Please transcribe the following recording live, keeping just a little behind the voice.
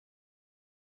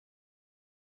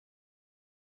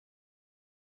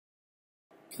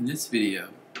In this video,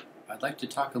 I'd like to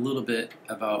talk a little bit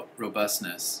about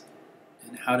robustness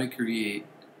and how to create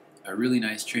a really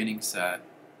nice training set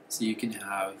so you can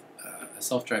have a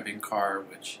self-driving car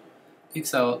which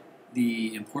picks out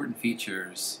the important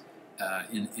features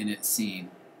in its scene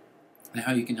and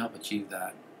how you can help achieve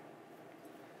that.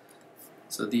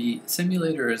 So the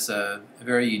simulator is a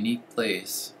very unique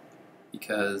place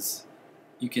because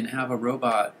you can have a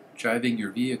robot driving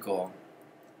your vehicle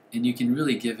and you can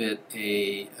really give it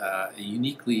a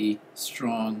uniquely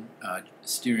strong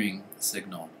steering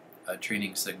signal, a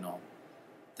training signal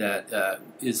that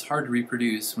is hard to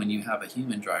reproduce when you have a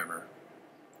human driver.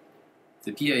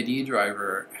 The PID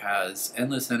driver has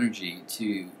endless energy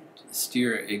to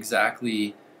steer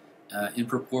exactly in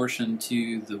proportion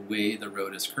to the way the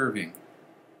road is curving,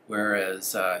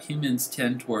 whereas humans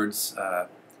tend towards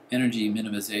energy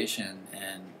minimization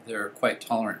and they're quite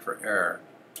tolerant for error.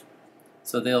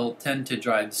 So they'll tend to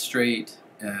drive straight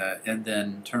and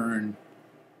then turn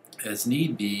as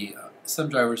need be. Some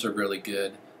drivers are really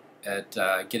good at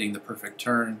getting the perfect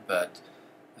turn, but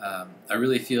I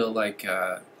really feel like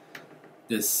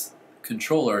this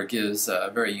controller gives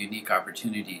a very unique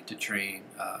opportunity to train,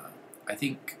 I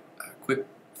think, quick,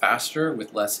 faster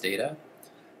with less data,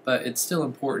 but it's still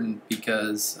important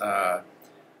because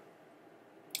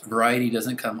variety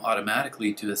doesn't come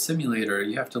automatically to a simulator.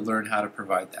 You have to learn how to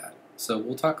provide that. So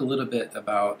we'll talk a little bit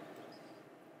about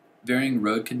varying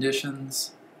road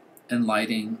conditions and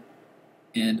lighting,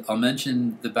 and I'll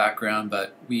mention the background,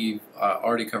 but we've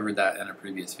already covered that in a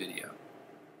previous video.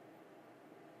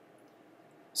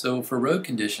 So for road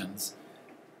conditions,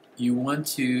 you want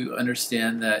to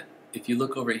understand that if you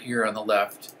look over here on the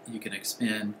left, you can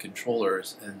expand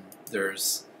controllers, and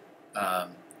there's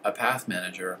a path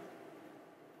manager.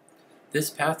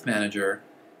 This path manager,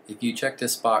 if you check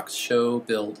this box, show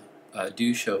build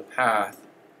do show path,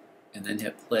 and then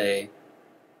hit play,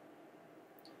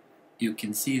 you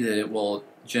can see that it will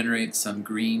generate some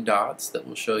green dots that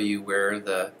will show you where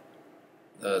the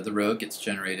road gets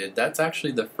generated. That's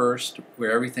actually the first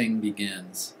where everything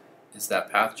begins, is that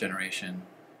path generation.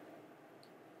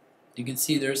 You can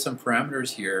see there's some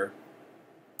parameters here.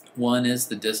 One is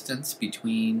the distance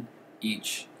between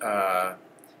each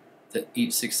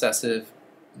successive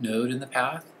node in the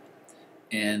path,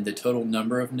 and the total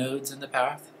number of nodes in the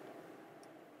path.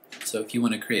 So if you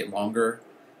want to create longer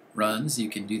runs, you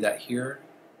can do that here.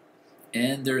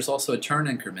 And there's also a turn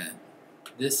increment.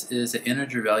 This is an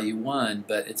integer value 1,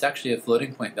 but it's actually a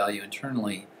floating point value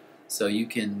internally, so you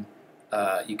can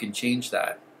change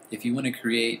that. If you want to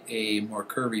create a more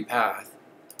curvy path,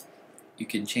 you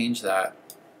can change that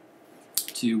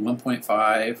to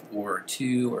 1.5 or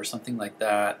 2 or something like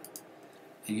that,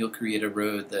 and you'll create a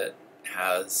road that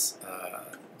has,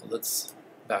 let's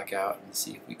back out and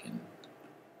see if we can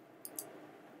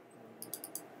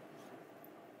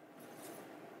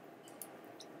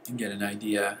get an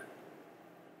idea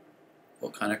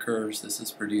what kind of curves this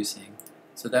is producing.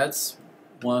 So that's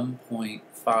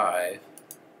 1.5.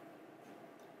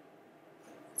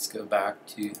 Let's go back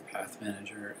to the path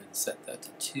manager and set that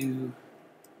to 2.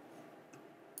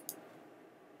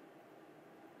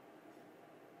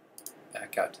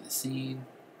 Back out to the scene.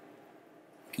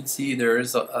 You can see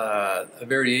there's a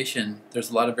variation. There's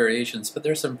a lot of variations, but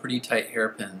there's some pretty tight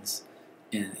hairpins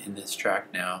in this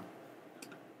track now.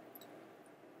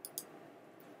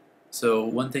 So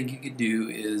one thing you could do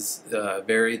is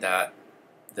vary the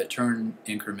turn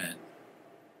increment.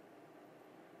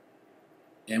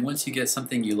 And once you get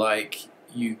something you like,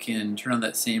 you can turn on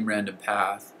that same random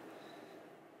path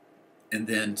and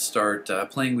then start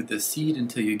playing with the seed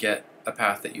until you get a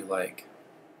path that you like.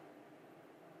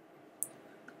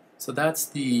 So that's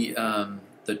the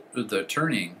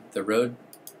turning, the road,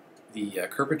 the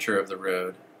curvature of the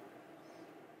road.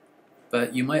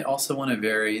 But you might also want to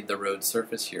vary the road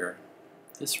surface here.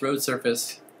 This road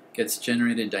surface gets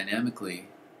generated dynamically.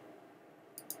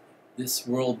 This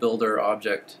world builder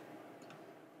object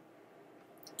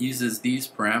uses these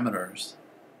parameters.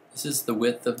 This is the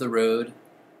width of the road.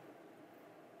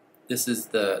 This is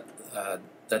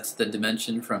that's the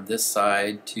dimension from this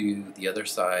side to the other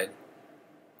side.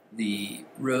 The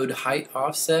road height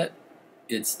offset,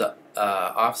 it's the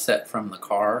offset from the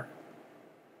car,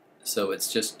 so it's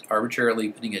just arbitrarily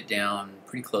putting it down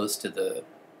pretty close to the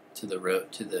road,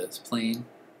 to this plane.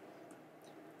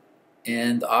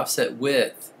 And the offset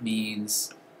width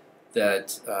means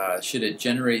that should it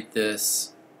generate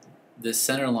this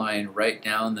center line right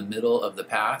down the middle of the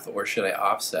path, or should I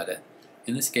offset it?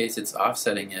 In this case, it's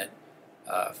offsetting it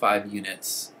 5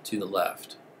 units to the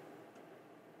left.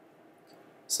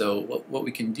 So what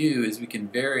we can do is we can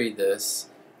vary this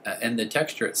and the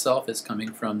texture itself is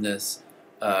coming from this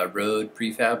road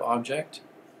prefab object.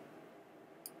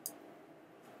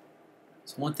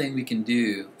 So one thing we can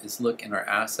do is look in our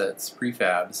assets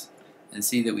prefabs and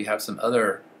see that we have some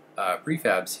other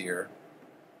prefabs here.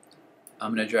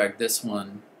 I'm going to drag this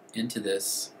one into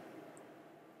this,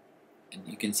 and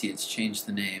you can see it's changed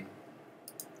the name,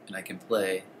 and I can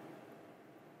play.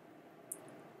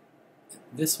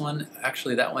 This one,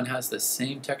 actually that one has the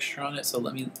same texture on it, so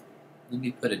let me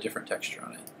put a different texture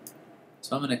on it.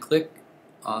 So I'm going to click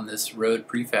on this road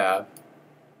prefab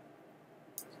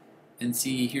and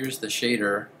see here's the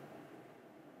shader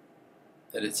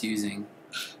that it's using.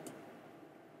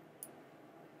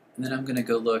 And then I'm going to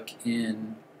go look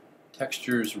in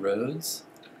Textures Roads.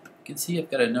 You can see I've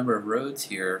got a number of roads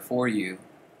here for you,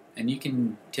 and you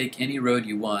can take any road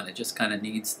you want. It just kind of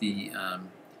needs the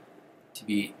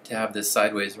to have this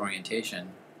sideways orientation.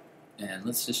 And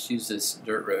let's just use this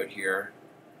dirt road here.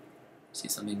 See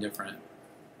something different.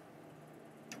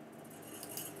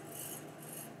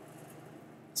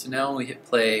 So now when we hit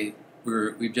play,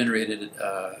 we've generated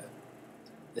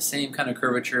the same kind of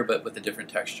curvature but with a different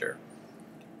texture.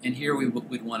 And here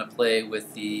we'd want to play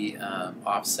with the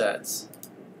offsets.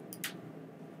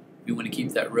 We want to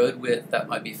keep that road width, that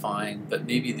might be fine, but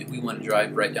maybe we want to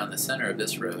drive right down the center of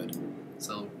this road.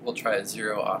 So we'll try a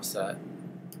 0 offset.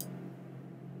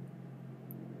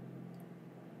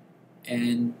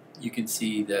 And you can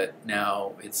see that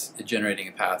now it's generating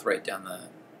a path right down the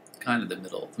kind of the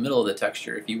middle of the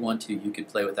texture. If you want to, you could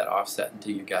play with that offset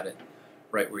until you got it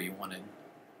right where you wanted.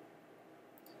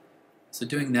 So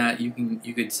doing that, you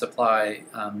could supply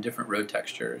different road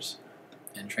textures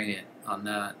and train it on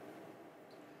that.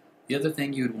 The other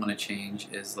thing you would want to change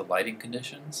is the lighting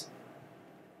conditions.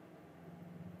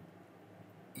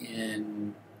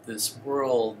 In this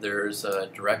world, there's a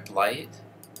direct light,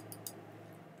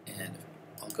 and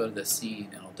I'll go to the scene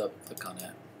and I'll double click on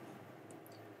it.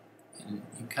 And you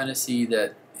can kind of see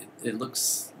that it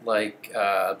looks like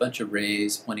a bunch of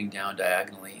rays pointing down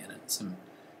diagonally, and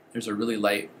there's a really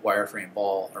light wireframe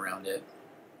ball around it.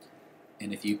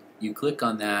 And if you click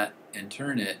on that and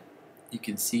turn it, you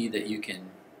can see that you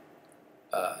can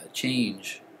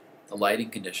change the lighting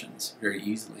conditions very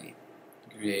easily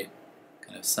to create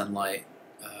kind of sunlight,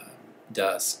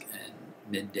 dusk, and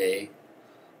midday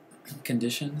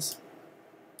conditions.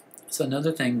 So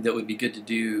another thing that would be good to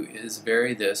do is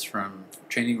vary this from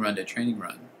training run to training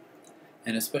run,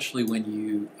 and especially when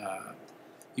you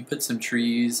put some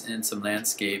trees and some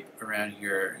landscape around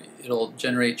here, it'll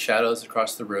generate shadows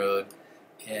across the road,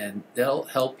 and they'll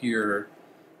help your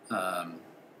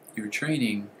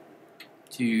training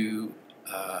to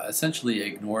essentially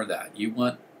ignore that. You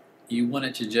want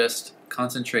it to just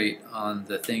concentrate on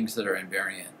the things that are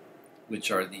invariant,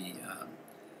 which are the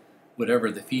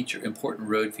whatever the important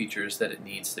road features that it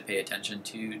needs to pay attention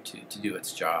to do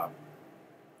its job.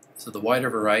 So the wider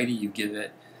variety you give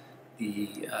it,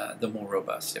 the more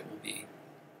robust it will be.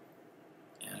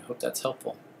 And I hope that's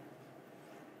helpful.